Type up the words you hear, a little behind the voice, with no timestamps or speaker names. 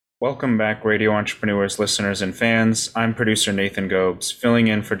Welcome back, Radio Entrepreneurs listeners and fans. I'm producer Nathan Gobes, filling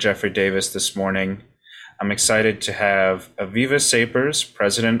in for Jeffrey Davis this morning. I'm excited to have Aviva Sapers,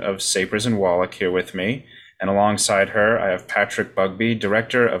 president of Sapers and Wallach, here with me. And alongside her, I have Patrick Bugbee,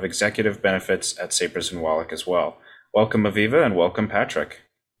 director of executive benefits at Sapers and Wallach as well. Welcome, Aviva, and welcome, Patrick.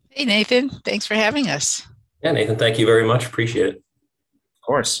 Hey, Nathan. Thanks for having us. Yeah, Nathan, thank you very much. Appreciate it. Of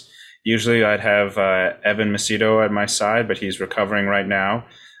course. Usually I'd have Evan Macedo at my side, but he's recovering right now.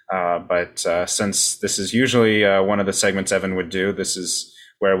 But since this is usually one of the segments Evan would do, this is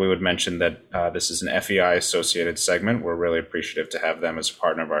where we would mention that this is an FEI associated segment. We're really appreciative to have them as a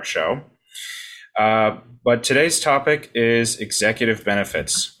partner of our show. But today's topic is executive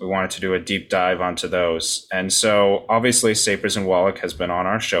benefits. We wanted to do a deep dive onto those. And so obviously Sapers and Wallach has been on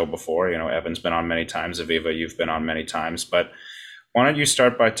our show before. You know, Evan's been on many times. Aviva, you've been on many times. But why don't you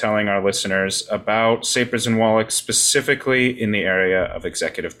start by telling our listeners about Sapers and Wallach specifically in the area of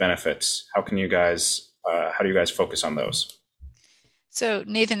executive benefits? How do you guys focus on those? So,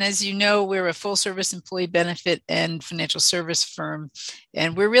 Nathan, as you know, we're a full service employee benefit and financial service firm,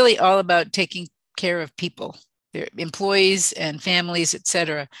 and we're really all about taking care of people, their employees and families, et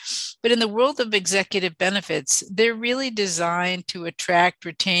cetera. But in the world of executive benefits, they're really designed to attract,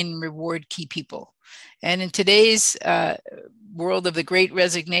 retain, and reward key people. And in today's world of the Great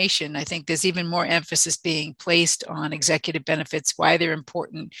Resignation, I think there's even more emphasis being placed on executive benefits, why they're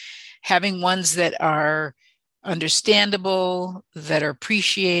important, having ones that are understandable, that are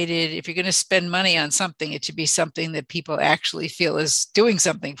appreciated. If you're going to spend money on something, it should be something that people actually feel is doing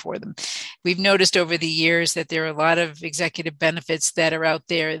something for them. We've noticed over the years that there are a lot of executive benefits that are out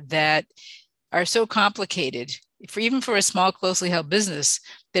there that are so complicated. Even for a small, closely held business,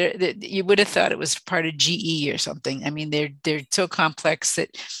 you would have thought it was part of GE or something. I mean, they're so complex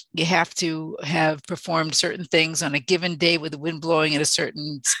that you have to have performed certain things on a given day with the wind blowing at a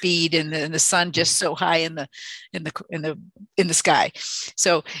certain speed and the sun just so high in the sky.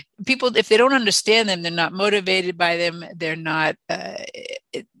 So people, if they don't understand them, they're not motivated by them. They're not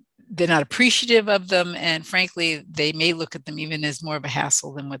appreciative of them. And frankly, they may look at them even as more of a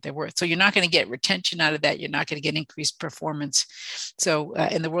hassle than what they're worth. So you're not going to get retention out of that. You're not going to get increased performance. So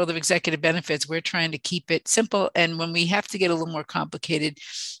in the world of executive benefits, we're trying to keep it simple. And when we have to get a little more complicated,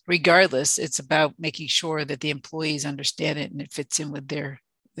 regardless, it's about making sure that the employees understand it and it fits in with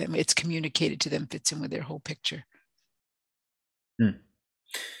it's communicated to them, fits in with their whole picture.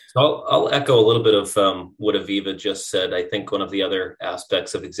 So I'll echo a little bit of what Aviva just said. I think one of the other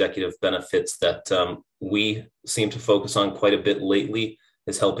aspects of executive benefits that we seem to focus on quite a bit lately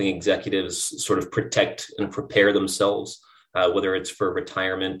is helping executives sort of protect and prepare themselves, whether it's for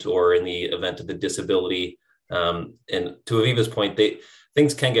retirement or in the event of a disability. And to Aviva's point,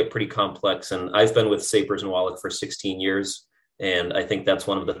 things can get pretty complex. And I've been with Sapers and Wallach for 16 years. And I think that's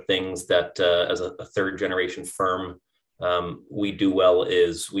one of the things that as a third generation firm, we do well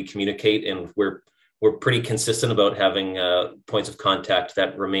is we communicate, and we're pretty consistent about having points of contact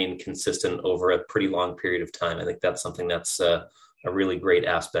that remain consistent over a pretty long period of time. I think that's something that's a really great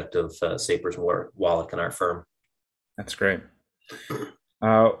aspect of Sapers and Wallach in our firm. That's great.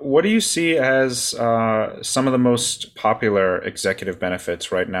 What do you see as some of the most popular executive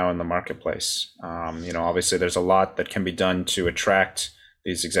benefits right now in the marketplace? Obviously there's a lot that can be done to attract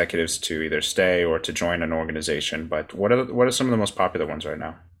these executives to either stay or to join an organization. But what are some of the most popular ones right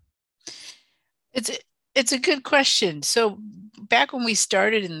now? It's a good question. So back when we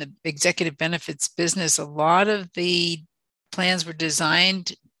started in the executive benefits business, a lot of the plans were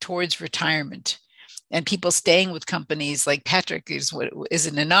designed towards retirement and people staying with companies. Like Patrick is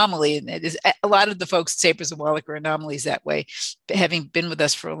an anomaly. And it is a lot of the folks at Sapers and Wallach are anomalies that way, having been with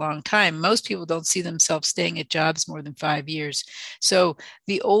us for a long time. Most people don't see themselves staying at jobs more than 5 years. So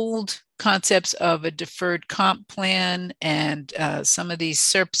the old concepts of a deferred comp plan and some of these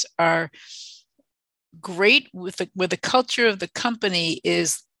SERPs are great with the culture of the company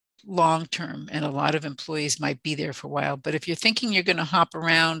is long-term, and a lot of employees might be there for a while. But if you're thinking you're going to hop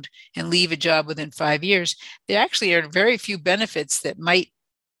around and leave a job within 5 years, there actually are very few benefits that might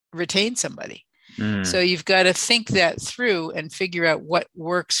retain somebody. So you've got to think that through and figure out what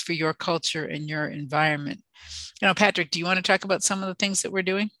works for your culture and your environment. Patrick, do you want to talk about some of the things that we're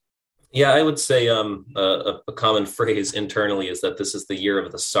doing? Yeah, I would say a common phrase internally is that this is the year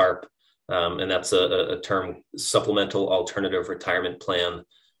of the SARP, and that's a term, supplemental alternative retirement plan.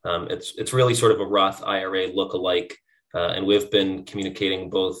 It's really sort of a Roth IRA look-alike, and we've been communicating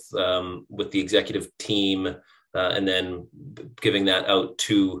both with the executive team and then giving that out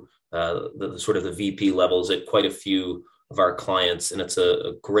to the sort of the VP levels at quite a few of our clients. And it's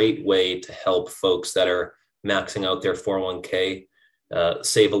a great way to help folks that are maxing out their 401k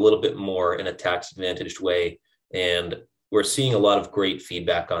save a little bit more in a tax advantaged way. And we're seeing a lot of great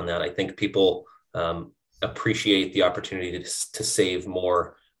feedback on that. I think people appreciate the opportunity to save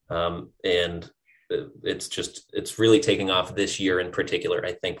more. And it's really taking off this year in particular.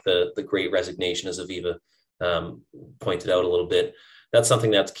 I think the great resignation, as Aviva pointed out a little bit, that's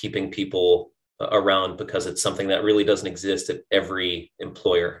something that's keeping people around because it's something that really doesn't exist at every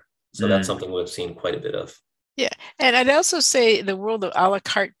employer. So that's something we've seen quite a bit of. Yeah. And I'd also say the world of a la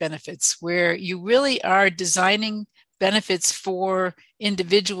carte benefits, where you really are designing benefits for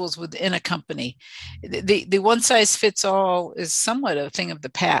individuals within a company. The one size fits all is somewhat a thing of the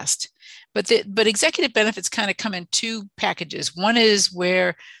past. But executive benefits kind of come in two packages. One is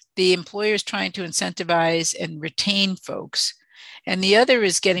where the employer is trying to incentivize and retain folks. And the other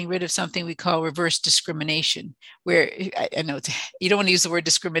is getting rid of something we call reverse discrimination, where I know you don't want to use the word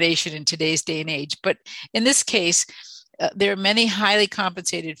discrimination in today's day and age, but in this case, there are many highly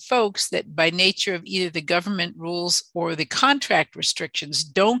compensated folks that by nature of either the government rules or the contract restrictions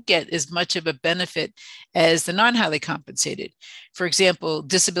don't get as much of a benefit as the non-highly compensated. For example,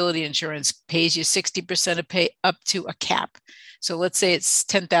 disability insurance pays you 60% of pay up to a cap. So let's say it's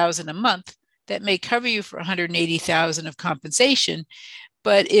 $10,000 a month. That may cover you for $180,000 of compensation.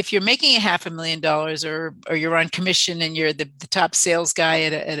 But if you're making $500,000 or you're on commission and you're the top sales guy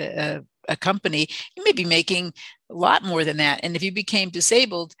at a company, you may be making a lot more than that. And if you became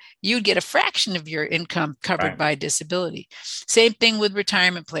disabled, you'd get a fraction of your income covered by disability. Same thing with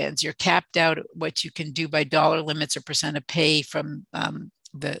retirement plans. You're capped out at what you can do by dollar limits or percent of pay from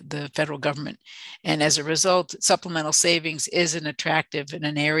the federal government. And as a result, supplemental savings isn't attractive in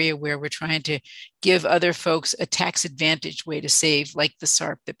an area where we're trying to give other folks a tax advantage way to save, like the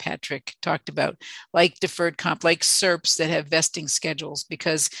SARP that Patrick talked about, like deferred comp, like SERPs that have vesting schedules,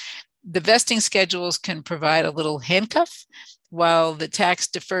 because the vesting schedules can provide a little handcuff, while the tax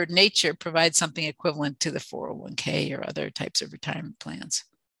deferred nature provides something equivalent to the 401k or other types of retirement plans.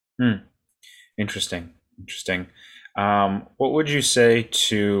 Interesting. What would you say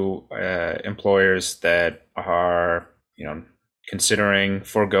to employers that are, considering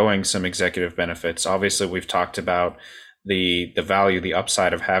foregoing some executive benefits? Obviously, we've talked about the value, the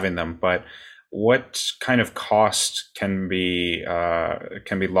upside of having them, but what kind of cost can be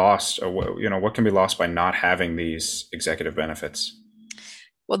lost, or what can be lost by not having these executive benefits?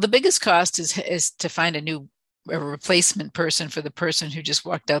 Well, the biggest cost is to find a replacement person for the person who just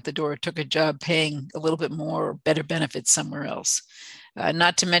walked out the door, took a job paying a little bit more or better benefits somewhere else.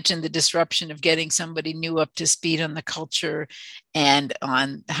 Not to mention the disruption of getting somebody new up to speed on the culture and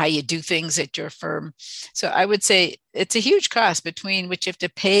on how you do things at your firm. So I would say it's a huge cost, between which you have to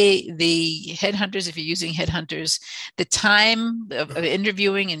pay the headhunters, if you're using headhunters. The time of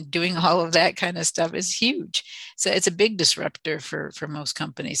interviewing and doing all of that kind of stuff is huge. So it's a big disruptor for most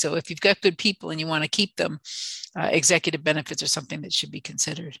companies. So if you've got good people and you want to keep them, executive benefits are something that should be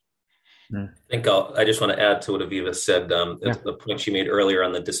considered. I think I just want to add to what Aviva said, the point she made earlier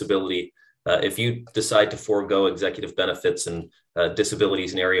on the disability. If you decide to forego executive benefits, and disability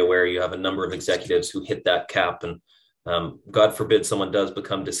is an area where you have a number of executives who hit that cap, and God forbid someone does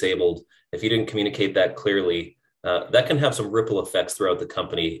become disabled, if you didn't communicate that clearly, that can have some ripple effects throughout the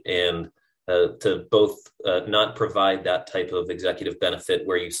company. And to both not provide that type of executive benefit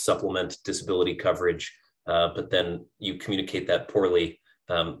where you supplement disability coverage, but then you communicate that poorly,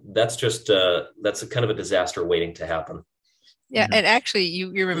 that's a kind of a disaster waiting to happen. Yeah. And actually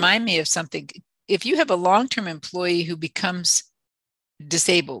you remind me of something. If you have a long-term employee who becomes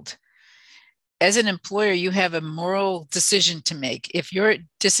disabled, as an employer, you have a moral decision to make. If your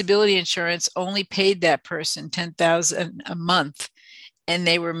disability insurance only paid that person $10,000 a month and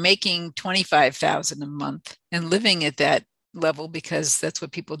they were making $25,000 a month and living at that level, because that's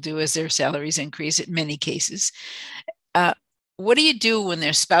what people do as their salaries increase in many cases, what do you do when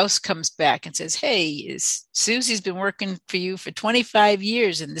their spouse comes back and says, hey, Susie's been working for you for 25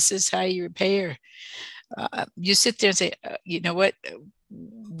 years and this is how you repay her? You sit there and say, you know what,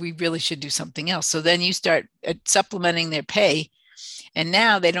 we really should do something else. So then you start supplementing their pay. And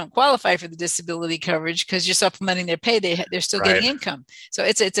now they don't qualify for the disability coverage because you're supplementing their pay. They're still getting income. So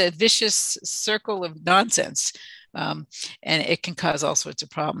it's a vicious circle of nonsense. And it can cause all sorts of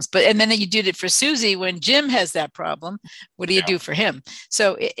problems. And then you did it for Susie when Jim has that problem. What do you do for him?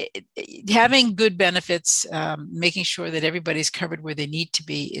 So having good benefits, making sure that everybody's covered where they need to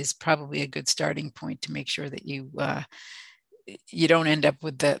be, is probably a good starting point to make sure that you don't end up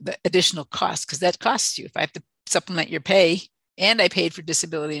with the additional cost, because that costs you. If I have to supplement your pay and I paid for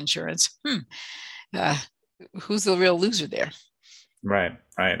disability insurance, who's the real loser there? Right.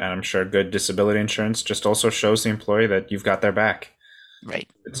 And I'm sure good disability insurance just also shows the employee that you've got their back. Right.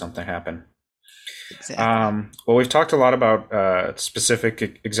 Did something happen? Exactly. Well, we've talked a lot about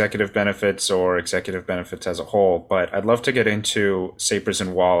specific executive benefits or executive benefits as a whole, but I'd love to get into Sapers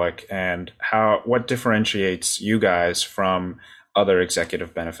and Wallach and what differentiates you guys from other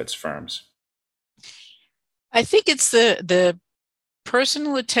executive benefits firms. I think it's the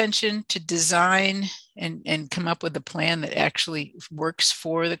personal attention to design and come up with a plan that actually works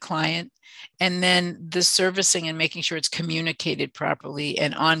for the client, and then the servicing and making sure it's communicated properly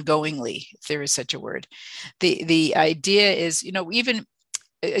and ongoingly, if there is such a word. The idea is, even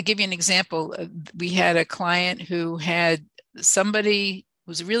I'll give you an example. We had a client who had somebody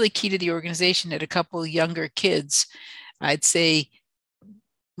who was really key to the organization, had a couple younger kids. I'd say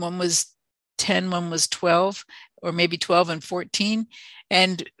one was 10, one was 12, or maybe 12 and 14.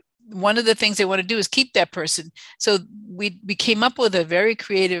 And one of the things they want to do is keep that person. So we came up with a very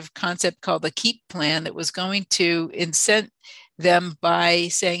creative concept called the Keep Plan that was going to incent them by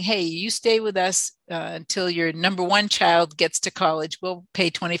saying, hey, you stay with us until your number one child gets to college. We'll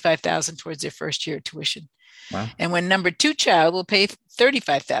pay $25,000 towards their first year tuition. Wow. And when number two child will pay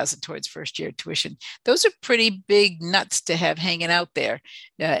 $35,000 towards first year tuition. Those are pretty big nuts to have hanging out there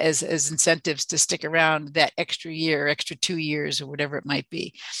as incentives to stick around that extra year, extra 2 years, or whatever it might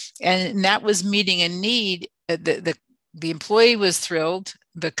be. And that was meeting a need. The employee was thrilled.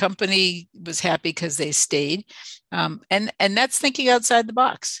 The company was happy because they stayed. And that's thinking outside the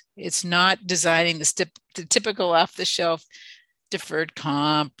box. It's not designing the typical off-the-shelf deferred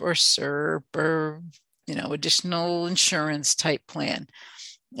comp or SERP or additional insurance type plan.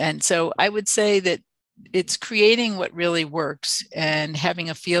 And so I would say that it's creating what really works and having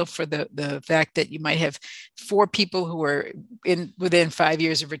a feel for the fact that you might have 4 people who are within 5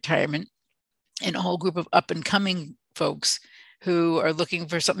 years of retirement and a whole group of up and coming folks who are looking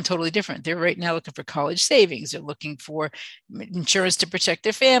for something totally different. They're right now looking for college savings. They're looking for insurance to protect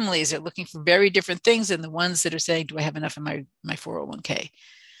their families. They're looking for very different things than the ones that are saying, do I have enough in my 401k?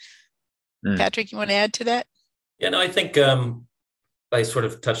 Patrick, you want to add to that? Yeah, no, I think I sort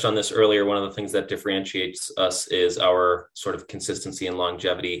of touched on this earlier. One of the things that differentiates us is our sort of consistency and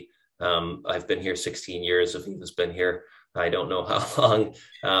longevity. I've been here 16 years. Aviva's been here, I don't know how long,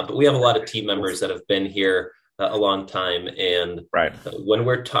 but we have a lot of team members that have been here a long time. And right. When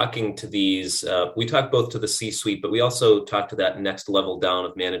we're talking to these, we talk both to the C-suite, but we also talk to that next level down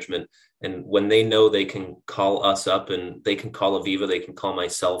of management. And when they know they can call us up and they can call Aviva, they can call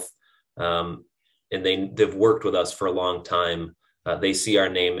myself, and they've worked with us for a long time. They see our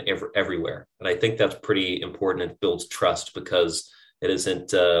name everywhere. And I think that's pretty important. It builds trust because it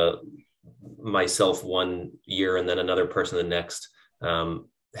isn't myself one year and then another person the next.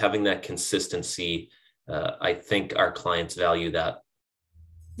 Having that consistency, I think our clients value that.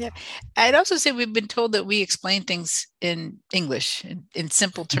 Yeah. I'd also say we've been told that we explain things in English, in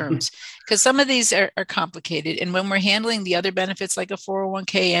simple terms, because some of these are complicated. And when we're handling the other benefits like a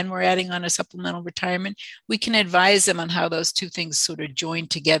 401k and we're adding on a supplemental retirement, we can advise them on how those two things sort of join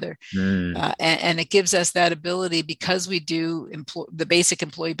together. And it gives us that ability, because we do the basic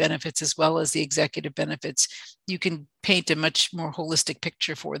employee benefits as well as the executive benefits. You can paint a much more holistic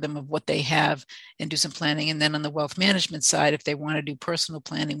picture for them of what they have and do some planning. And then on the wealth management side, if they want to do personal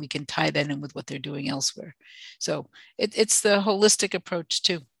planning, we can tie that in with what they're doing elsewhere. So it's the holistic approach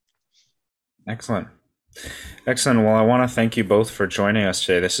too. Excellent. Excellent. Well, I want to thank you both for joining us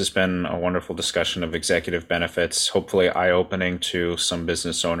today. This has been a wonderful discussion of executive benefits, hopefully eye-opening to some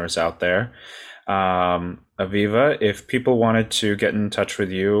business owners out there. Aviva, if people wanted to get in touch with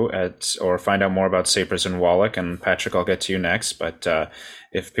you or find out more about Sapers and Wallach, and Patrick, I'll get to you next, but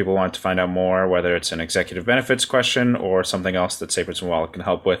if people want to find out more, whether it's an executive benefits question or something else that Sapers and Wallach can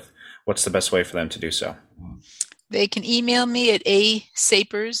help with, what's the best way for them to do so? They can email me at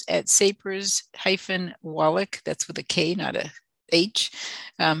sapers@sapers-wallach, that's with a K, not a H,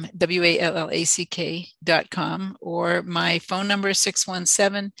 WALLACK.com, or my phone number is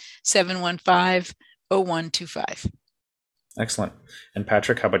 617-715-0125. Excellent. And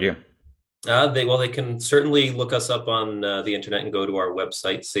Patrick, how about you? They can certainly look us up on the internet and go to our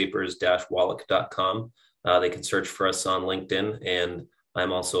website, sapers-wallach.com. They can search for us on LinkedIn, and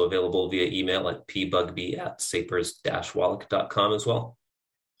I'm also available via email at pbugbee@sapers-wallach.com as well.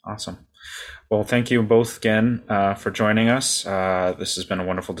 Awesome. Well, thank you both again for joining us. This has been a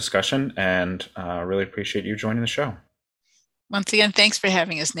wonderful discussion, and really appreciate you joining the show. Once again, thanks for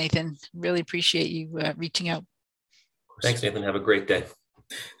having us, Nathan. Really appreciate you reaching out. Thanks, Nathan. Have a great day.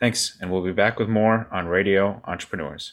 Thanks. And we'll be back with more on Radio Entrepreneurs.